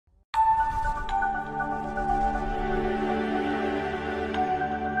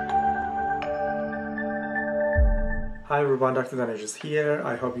Hi everyone, Dr. Danesh is here.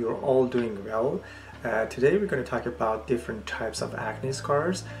 I hope you're all doing well. Today we're going to talk about different types of acne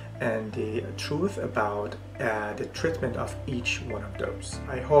scars and the truth about the treatment of each one of those.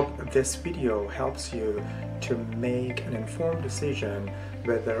 I hope this video helps you to make an informed decision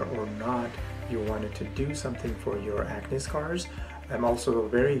whether or not you wanted to do something for your acne scars. I'm also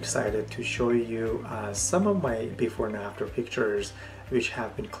very excited to show you some of my before and after pictures which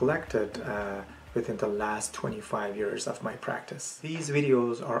have been collected within the last 25 years of my practice. These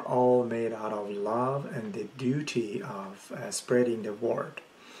videos are all made out of love and the duty of spreading the word.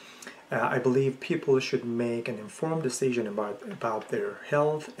 I believe people should make an informed decision about their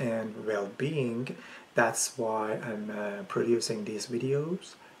health and well-being. That's why I'm producing these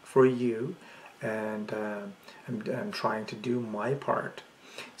videos for you, and I'm trying to do my part.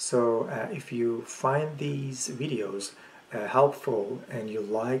 So if you find these videos helpful and you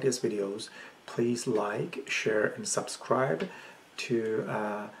like these videos, please like, share, and subscribe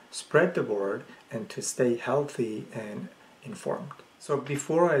to spread the word and to stay healthy and informed. So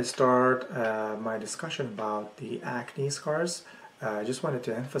before I start my discussion about the acne scars, I just wanted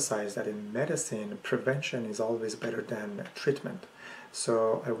to emphasize that in medicine, prevention is always better than treatment.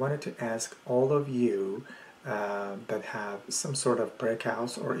 So I wanted to ask all of you that have some sort of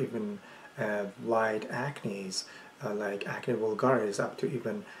breakouts or even light acnes, like acne vulgaris up to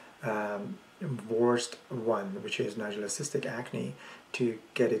even worst one, which is nodular cystic acne, to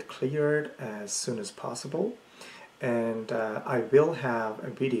get it cleared as soon as possible. And I will have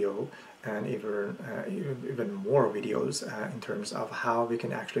a video and even more videos in terms of how we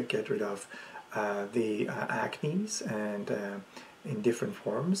can actually get rid of the acnes and in different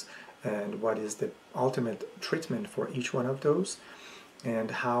forms, and what is the ultimate treatment for each one of those, and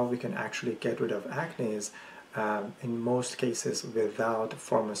how we can actually get rid of acnes in most cases without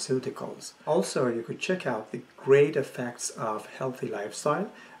pharmaceuticals. Also, you could check out the great effects of healthy lifestyle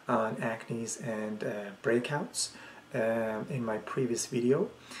on acnes and breakouts in my previous video.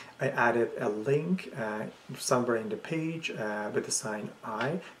 I added a link somewhere in the page with the sign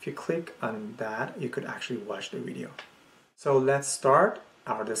I. If you click on that, you could actually watch the video. So let's start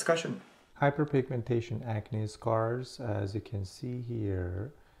our discussion. Hyperpigmentation acne scars, as you can see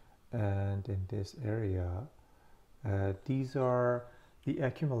here and in this area, these are the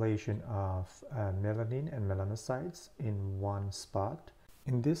accumulation of melanin and melanocytes in one spot,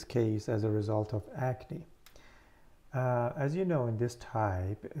 in this case as a result of acne. As you know, in this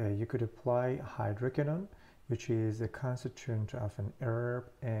type, you could apply hydroquinone, which is a constituent of an herb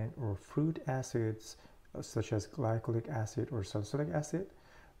and or fruit acids such as glycolic acid or salicylic acid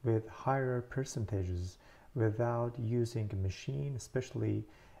with higher percentages without using a machine, especially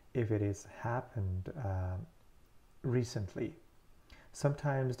if it has happened recently.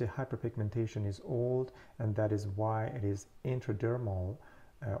 Sometimes the hyperpigmentation is old, and that is why it is intradermal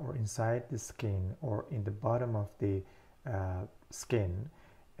or inside the skin or in the bottom of the skin,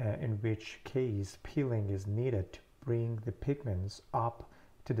 in which case peeling is needed to bring the pigments up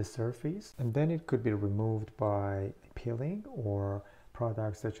to the surface, and then it could be removed by peeling or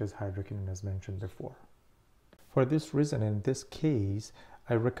products such as hydroquinone, as mentioned before. For this reason, in this case,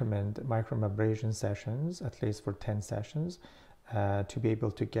 I recommend microdermabrasion sessions, at least for 10 sessions, to be able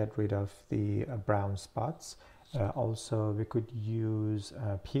to get rid of the brown spots. Also, we could use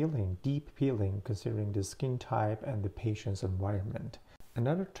peeling, deep peeling, considering the skin type and the patient's environment.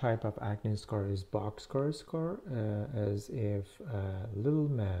 Another type of acne scar is boxcar scar, as if a little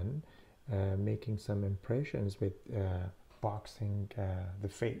man making some impressions with boxing the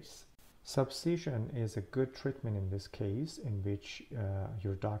face. Subcision is a good treatment in this case, in which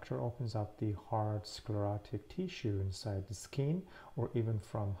your doctor opens up the hard sclerotic tissue inside the skin or even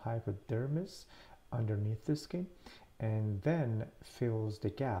from hypodermis underneath the skin, and then fills the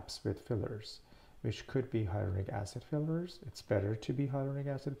gaps with fillers, which could be hyaluronic acid fillers. It's better to be hyaluronic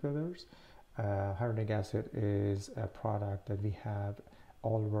acid fillers. Hyaluronic acid is a product that we have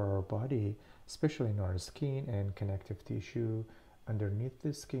all over our body, especially in our skin and connective tissue underneath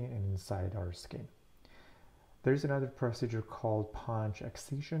the skin and inside our skin. There is another procedure called punch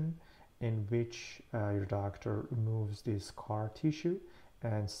excision, in which your doctor removes the scar tissue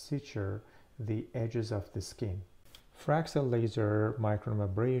and suture the edges of the skin. Fractional laser,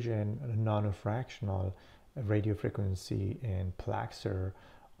 microdermabrasion, nanofractional, radiofrequency, and plexr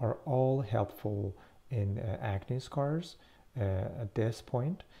are all helpful in acne scars at this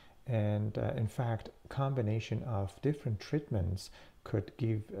point. And in fact, combination of different treatments could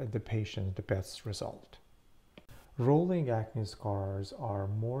give the patient the best result. Rolling acne scars are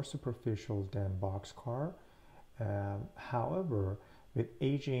more superficial than boxcar. However, with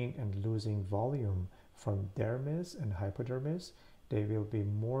aging and losing volume, from dermis and hypodermis, they will be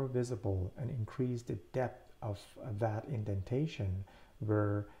more visible and increase the depth of that indentation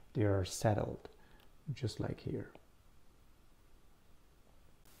where they are settled, just like here.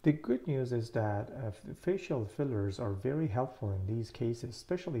 The good news is that facial fillers are very helpful in these cases,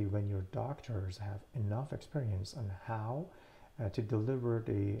 especially when your doctors have enough experience on how to deliver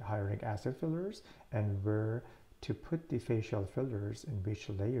the hyaluronic acid fillers and where to put the facial fillers in which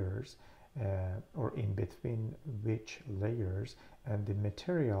layers or in between which layers, and the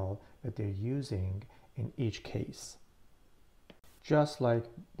material that they're using in each case. Just like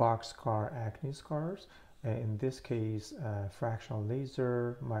box scar acne scars, in this case, fractional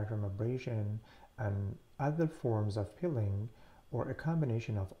laser, microdermabrasion, and other forms of peeling, or a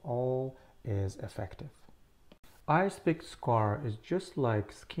combination of all, is effective. Ice-pick scar is just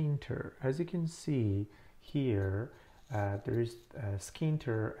like skin tear. As you can see here, there is skin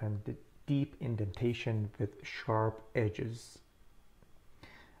tear and the deep indentation with sharp edges.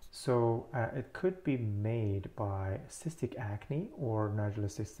 So it could be made by cystic acne or nodular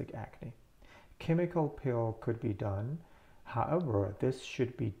cystic acne. Chemical peel could be done. However, this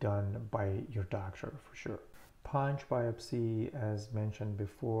should be done by your doctor for sure. Punch biopsy, as mentioned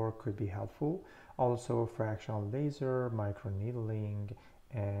before, could be helpful. Also, fractional laser, microneedling,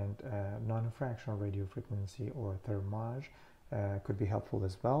 and non-fractional radiofrequency or thermage could be helpful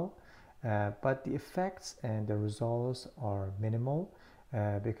as well. But the effects and the results are minimal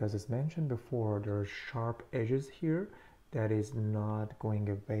because, as mentioned before, there are sharp edges here that is not going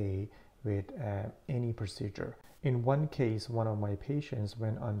away with any procedure. In one case, one of my patients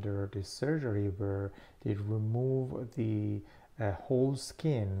went under the surgery where they remove the whole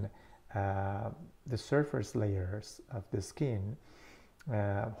skin, the surface layers of the skin,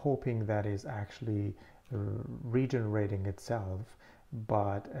 hoping that is actually regenerating itself,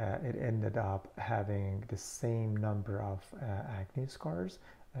 but it ended up having the same number of acne scars.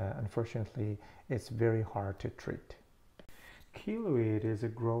 Unfortunately, it's very hard to treat. Keloid is a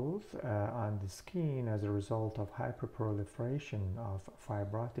growth on the skin as a result of hyperproliferation of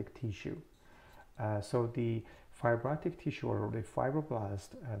fibrotic tissue. So the fibrotic tissue, or the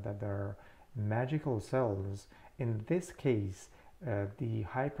fibroblasts, that are magical cells, in this case, the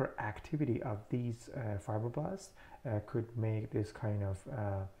hyperactivity of these fibroblasts could make this kind of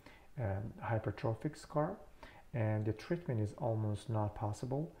hypertrophic scar, and the treatment is almost not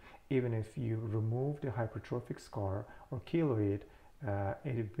possible. Even if you remove the hypertrophic scar or keloid,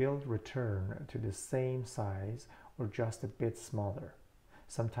 it will return to the same size or just a bit smaller.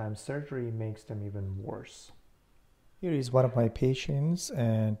 Sometimes surgery makes them even worse. Here is one of my patients,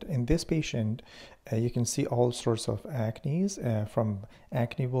 and in this patient you can see all sorts of acnes, from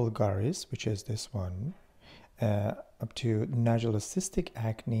acne vulgaris, which is this one, up to nodular cystic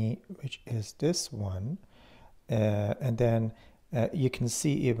acne, which is this one, and then you can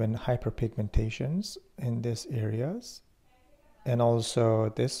see even hyperpigmentations in these areas, and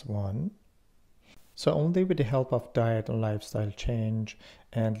also this one. So only with the help of diet and lifestyle change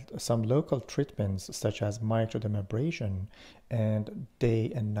and some local treatments such as microdermabrasion and day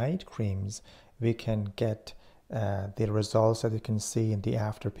and night creams, we can get the results that you can see in the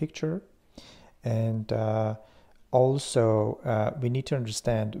after picture. And also we need to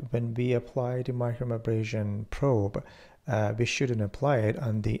understand, when we apply the microdermabrasion probe, we shouldn't apply it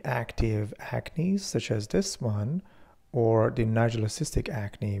on the active acne such as this one, or the nodular cystic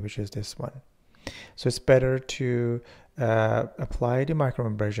acne, which is this one. So it's better to apply the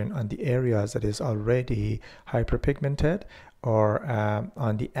microdermabrasion on the areas that is already hyperpigmented, or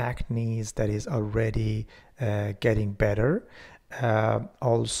on the acne that is already getting better.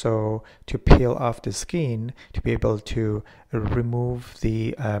 Also to peel off the skin to be able to remove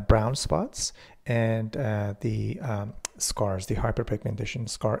the brown spots and the scars, the hyperpigmentation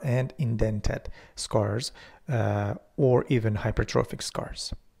scar and indented scars, or even hypertrophic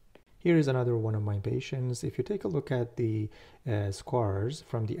scars. Here is another one of my patients. If you take a look at the scars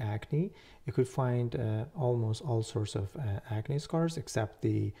from the acne, you could find almost all sorts of acne scars except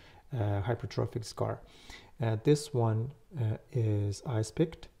the hypertrophic scar. This one is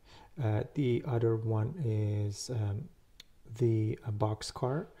ice-picked. The other one is the box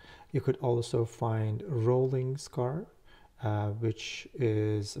scar. You could also find rolling scar, which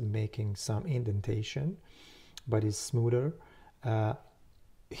is making some indentation, but is smoother.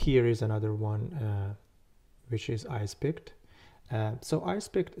 Here is another one which is ice-picked. So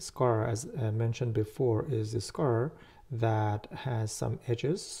ice-picked scar, as mentioned before, is a scar that has some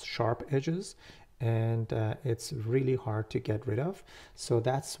edges, sharp edges, and it's really hard to get rid of. So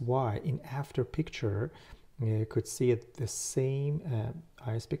that's why in after picture you could see the same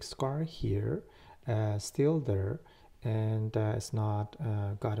ice-pick scar here, still there, and it's not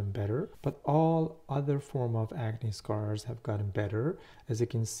gotten better, but all other form of acne scars have gotten better. As you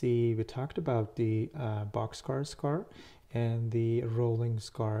can see, we talked about the boxcar scar and the rolling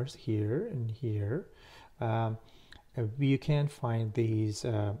scars here and here. You can find these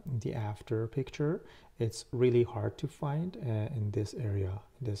in the after picture. It's really hard to find in this area,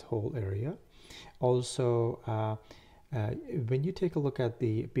 this whole area. Also, when you take a look at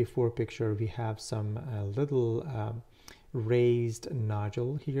the before picture, we have some little raised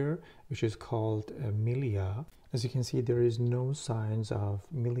nodule here, which is called milia. As you can see, there is no signs of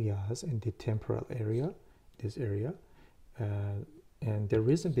milias in the temporal area, this area. And the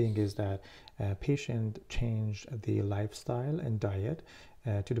reason being is that patient changed the lifestyle and diet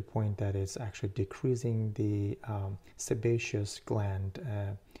to the point that it's actually decreasing the sebaceous gland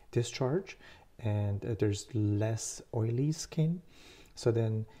discharge, and there's less oily skin. So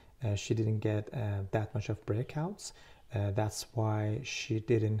then she didn't get that much of breakouts. That's why she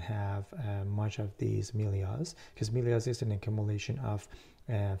didn't have much of these milias, because milias is an accumulation of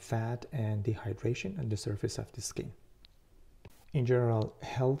fat and dehydration on the surface of the skin. In general,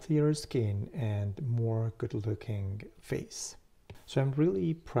 healthier skin and more good-looking face. So I'm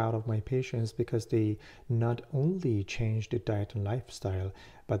really proud of my patients because they not only changed the diet and lifestyle,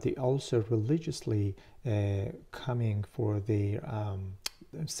 but they also religiously coming for their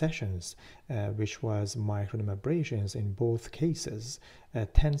sessions, which was microdermabrasions in both cases,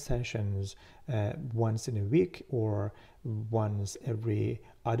 10 sessions once in a week or once every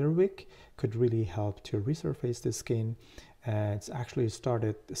other week could really help to resurface the skin. It's actually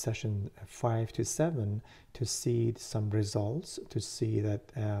started session 5 to 7 to see some results, to see that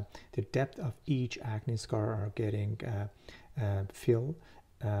the depth of each acne scar are getting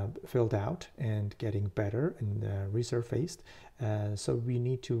filled out and getting better and resurfaced. So we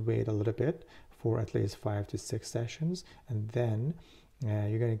need to wait a little bit for at least 5 to 6 sessions, and then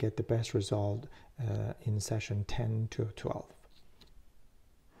you're going to get the best result in session 10 to 12.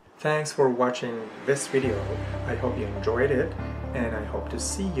 Thanks for watching this video. I hope you enjoyed it, and I hope to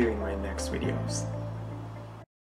see you in my next videos.